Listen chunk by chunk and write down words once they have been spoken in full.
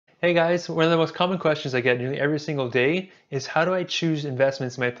Hey guys, one of the most common questions I get nearly every single day is how do I choose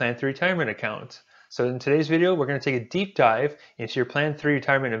investments in my Plan 3 retirement account? So in today's video, we're going to take a deep dive into your Plan 3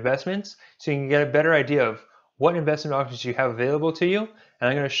 retirement investments so you can get a better idea of what investment options you have available to you. And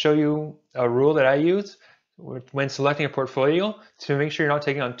I'm going to show you a rule that I use when selecting a portfolio to make sure you're not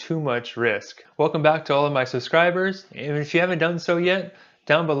taking on too much risk. Welcome back to all of my subscribers. And if you haven't done so yet,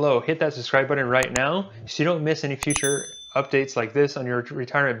 down below, hit that subscribe button right now so you don't miss any future updates like this on your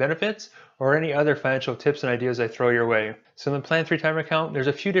retirement benefits or any other financial tips and ideas I throw your way. So in the Plan 3 retirement account, there's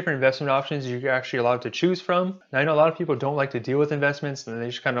a few different investment options you're actually allowed to choose from. Now, I know a lot of people don't like to deal with investments and they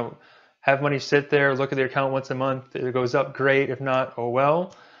just kind of have money sit there, look at their account once a month. If it goes up, great. If not, oh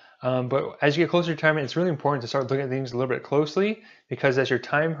well. But as you get closer to retirement, it's really important to start looking at things a little bit closely because as your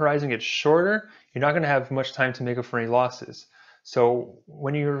time horizon gets shorter, you're not going to have much time to make up for any losses. So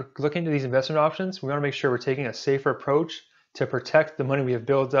when you're looking into these investment options, we want to make sure we're taking a safer approach to protect the money we have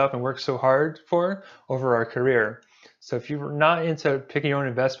built up and worked so hard for over our career. So if you're not into picking your own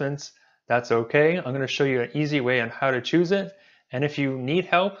investments, that's okay. I'm going to show you an easy way on how to choose it. And if you need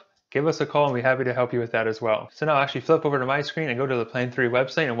help, give us a call and we'll be happy to help you with that as well. So now I'll actually flip over to my screen and go to the Plan 3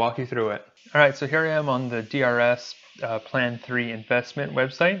 website and walk you through it. All right, so here I am on the DRS Plan 3 investment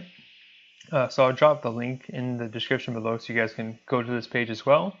website. So I'll drop the link in the description below so you guys can go to this page as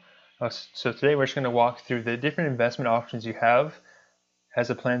well. So today we're just going to walk through the different investment options you have as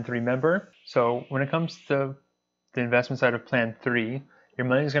a Plan 3 member. So when it comes to the investment side of Plan 3, your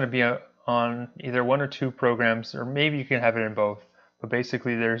money is going to be on either one or two programs, or maybe you can have it in both. But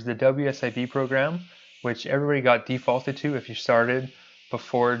basically there's the WSIB program, which everybody got defaulted to if you started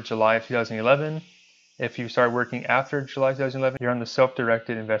before July of 2011. If you start working after July 2011, you're on the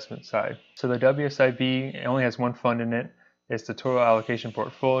self-directed investment side. So the WSIB only has one fund in it. It's the total allocation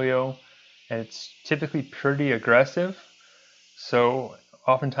portfolio, and it's typically pretty aggressive. So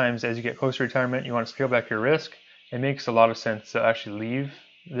oftentimes as you get closer to retirement, you want to scale back your risk. It makes a lot of sense to actually leave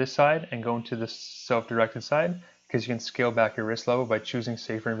this side and go into the self-directed side because you can scale back your risk level by choosing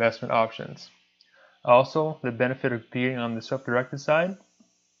safer investment options. Also, the benefit of being on the self-directed side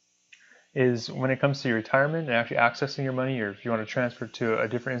is when it comes to your retirement and actually accessing your money, or if you want to transfer to a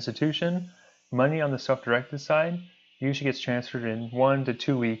different institution, money on the self-directed side usually gets transferred in 1 to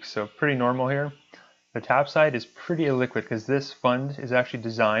 2 weeks, so pretty normal here. The TAP side is pretty illiquid because this fund is actually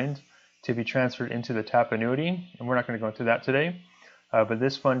designed to be transferred into the TAP annuity, and we're not going to go into that today. But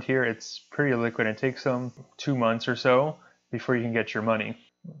this fund here, it's pretty illiquid. It takes them 2 months or so before you can get your money.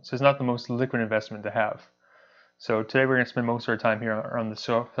 So it's not the most liquid investment to have. So today we're going to spend most of our time here on the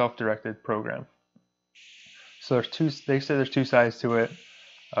self-directed program. So they say there's two sides to it,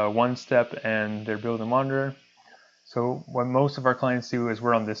 one step and their build and monitor. So what most of our clients do is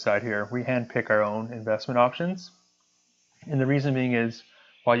we're on this side here. We handpick our own investment options. And the reason being is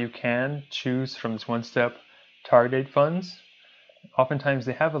while you can choose from this one step target date funds, oftentimes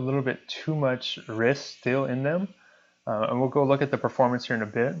they have a little bit too much risk still in them. And we'll go look at the performance here in a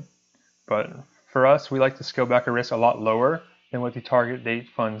bit. But for us, we like to scale back our risk a lot lower than what the target date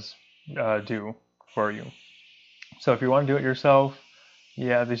funds do for you. So if you want to do it yourself,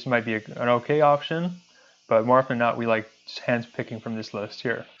 yeah, this might be an okay option, but more often than not, we like hands picking from this list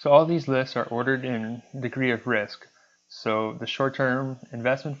here. So all these lists are ordered in degree of risk. So the short-term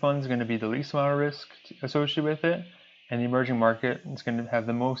investment fund is going to be the least amount of risk associated with it, and the emerging market is going to have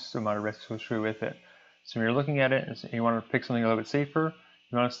the most amount of risk associated with it. So when you're looking at it and you want to pick something a little bit safer,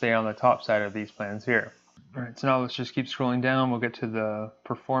 you want to stay on the top side of these plans here. All right, so now let's just keep scrolling down. We'll get to the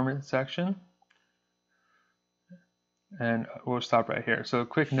performance section. And we'll stop right here. So a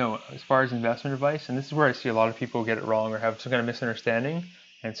quick note, as far as investment advice, and this is where I see a lot of people get it wrong or have some kind of misunderstanding,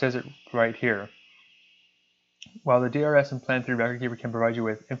 and it says it right here. While the DRS and Plan 3 record keeper can provide you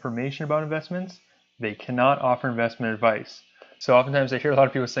with information about investments, they cannot offer investment advice. So oftentimes I hear a lot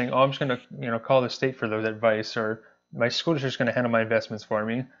of people saying, oh, I'm just going to call the state for those advice, or my school district is going to handle my investments for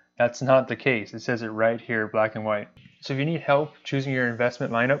me. That's not the case. It says it right here, black and white. So if you need help choosing your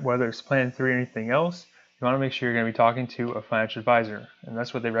investment lineup, whether it's Plan 3 or anything else, you want to make sure you're going to be talking to a financial advisor. And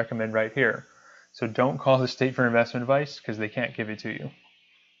that's what they recommend right here. So don't call the state for investment advice because they can't give it to you.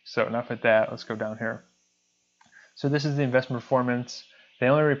 So enough with that. Let's go down here. So this is the investment performance. They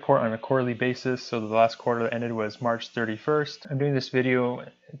only report on a quarterly basis, so the last quarter that ended was March 31st. I'm doing this video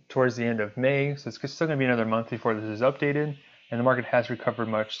towards the end of May, so it's still going to be another month before this is updated, and the market has recovered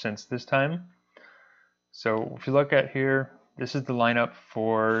much since this time. So if you look at here, this is the lineup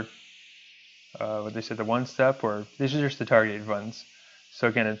for what they said, the one step, or this is just the targeted funds. So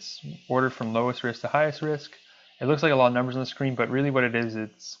again, it's ordered from lowest risk to highest risk. It looks like a lot of numbers on the screen, but really what it is,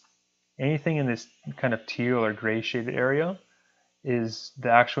 it's anything in this kind of teal or gray shaded area is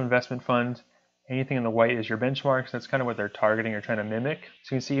the actual investment fund. Anything in the white is your benchmarks. That's kind of what they're targeting or trying to mimic.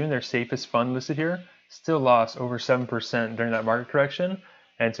 So you can see even their safest fund listed here still lost over 7% during that market correction.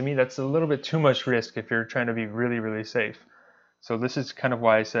 And to me, that's a little bit too much risk if you're trying to be really, really safe. So this is kind of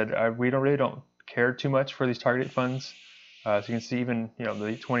why I said we really don't care too much for these targeted funds. So you can see even the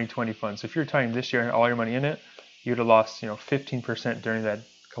 2020 fund. So if you're tying this year and all your money in it, you'd have lost 15% during that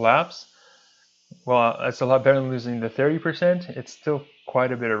collapse. Well, it's a lot better than losing the 30%. It's still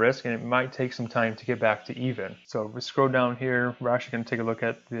quite a bit of risk, and it might take some time to get back to even. So if we scroll down here, we're actually going to take a look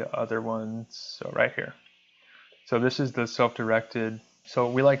at the other ones. So right here. So this is the self-directed. So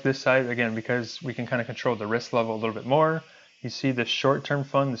we like this side again because we can kind of control the risk level a little bit more. You see the short-term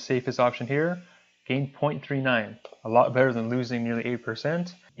fund, the safest option here, gained 0.39, a lot better than losing nearly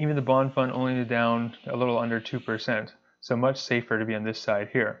 8%. Even the bond fund only down a little under 2%, so much safer to be on this side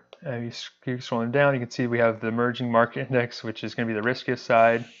here. And you keep scrolling down, you can see we have the emerging market index, which is going to be the riskiest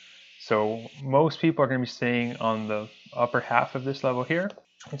side. So most people are going to be staying on the upper half of this level here.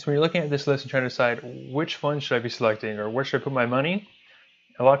 And so when you're looking at this list and trying to decide which fund should I be selecting or where should I put my money,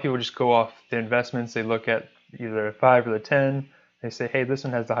 a lot of people just go off the investments. They look at either the 5 or the 10. They say, hey, this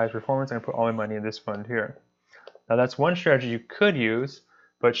one has the highest performance. I'm going to put all my money in this fund here. Now that's one strategy you could use,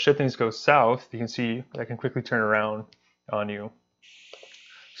 but should things go south, you can see that can quickly turn around on you.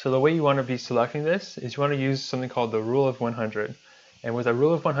 So the way you want to be selecting this is you want to use something called the rule of 100. And what the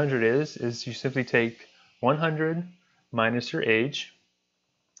rule of 100 is you simply take 100 minus your age,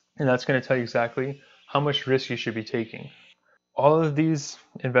 and that's going to tell you exactly how much risk you should be taking. All of these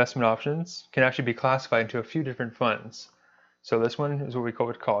investment options can actually be classified into a few different funds. So this one is what we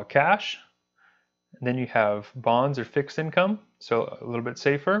would call cash. And then you have bonds or fixed income, so a little bit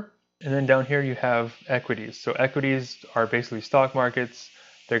safer. And then down here you have equities. So equities are basically stock markets.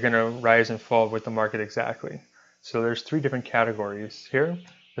 They're going to rise and fall with the market exactly. So there's 3 different categories here.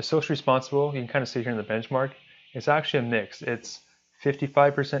 The social responsible, you can kind of see here in the benchmark, it's actually a mix. It's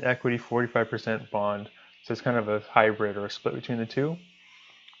 55% equity, 45% bond. So it's kind of a hybrid or a split between the two.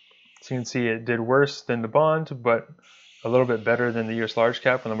 So you can see it did worse than the bond, but a little bit better than the US large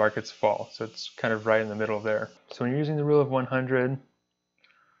cap when the markets fall. So it's kind of right in the middle there. So when you're using the rule of 100,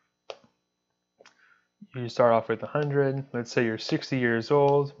 you start off with 100. Let's say you're 60 years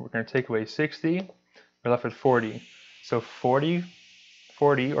old. We're going to take away 60. We're left with 40. So 40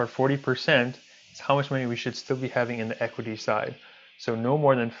 or 40% is how much money we should still be having in the equity side. So no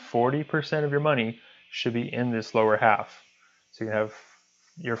more than 40% of your money should be in this lower half. So you can have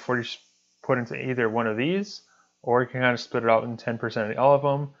your 40 put into either one of these, or you can kind of split it out in 10% of all of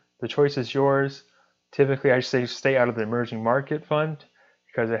them. The choice is yours. Typically, I say stay out of the emerging market fund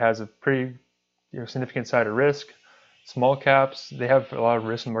because it has a pretty significant side of risk. Small caps, they have a lot of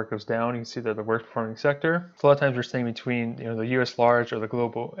risk when the market goes down. You can see they're the worst performing sector. So a lot of times we're staying between the US large or the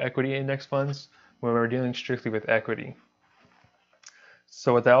global equity index funds when we're dealing strictly with equity.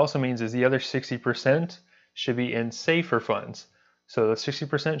 So what that also means is the other 60% should be in safer funds. So the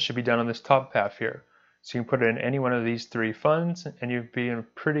 60% should be done on this top half here. So you can put it in any one of these 3 funds and you'd be in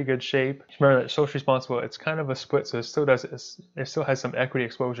pretty good shape. Remember that social responsible, it's kind of a split, so it still has some equity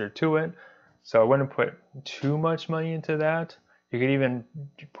exposure to it. So I wouldn't put too much money into that. You could even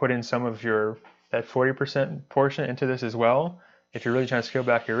put in some of that 40% portion into this as well. If you're really trying to scale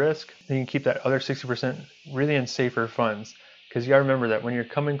back your risk, then you can keep that other 60% really in safer funds. Because you gotta remember that when you're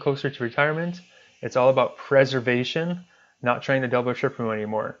coming closer to retirement, it's all about preservation, not trying to double or triple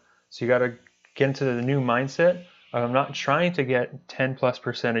anymore. So you gotta get into the new mindset of I'm not trying to get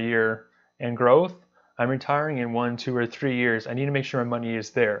 10+% a year in growth. I'm retiring in 1, 2, or 3 years. I need to make sure my money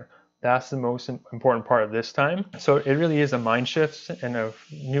is there. That's the most important part of this time. So it really is a mind shift and a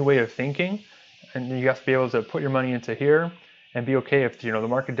new way of thinking. And you have to be able to put your money into here and be okay if the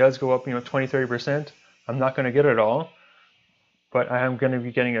market does go up 20, 30%. I'm not going to get it all, but I am going to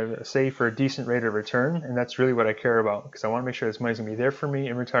be getting a safe or a decent rate of return. And that's really what I care about because I want to make sure this money is going to be there for me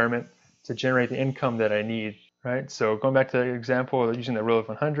in retirement to generate the income that I need, right? So going back to the example of using the rule of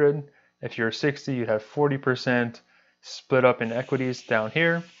 100, if you're 60, you'd have 40% split up in equities down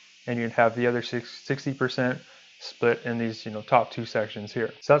here, and you'd have the other 60% split in these top 2 sections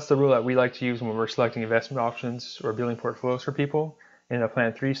here. So that's the rule that we like to use when we're selecting investment options or building portfolios for people in a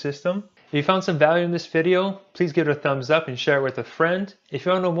Plan 3 system. If you found some value in this video, please give it a thumbs up and share it with a friend. If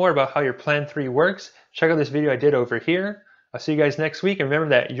you want to know more about how your Plan 3 works, check out this video I did over here. I'll see you guys next week, and remember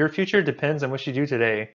that your future depends on what you do today.